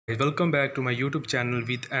Welcome back to my YouTube channel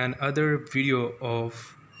with another video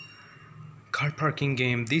of car parking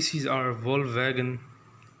game. This is our Volkswagen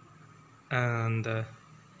and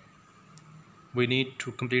we need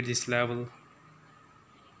to complete this level.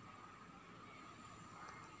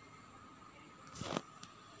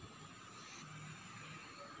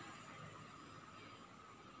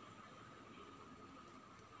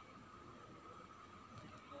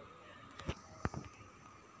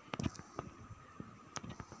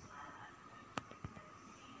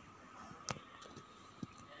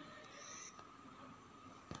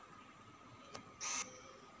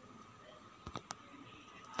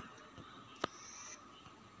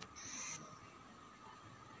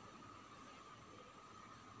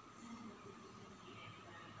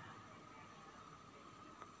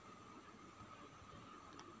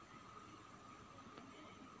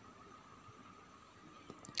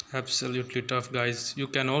 Absolutely tough, guys. You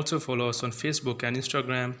can also follow us on Facebook and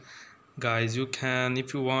Instagram. Guys, you can,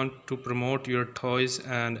 if you want to promote your toys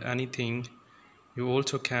and anything, you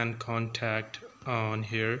also can contact on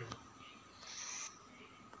here.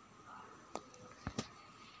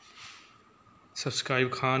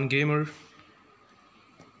 Subscribe Khan Gamer.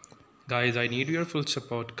 Guys, I need your full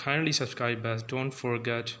support. Kindly subscribe us. Don't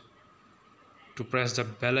forget to press the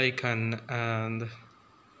bell icon and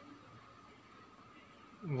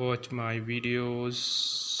watch my videos.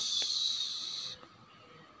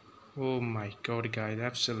 Oh my god, guys,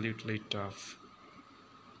 absolutely tough.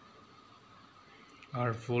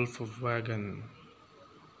 Our Volkswagen.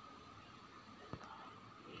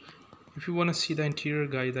 If you want to see the interior,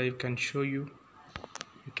 guys, I can show you.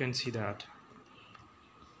 You can see that.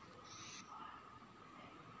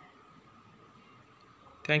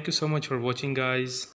 Thank you so much for watching, guys.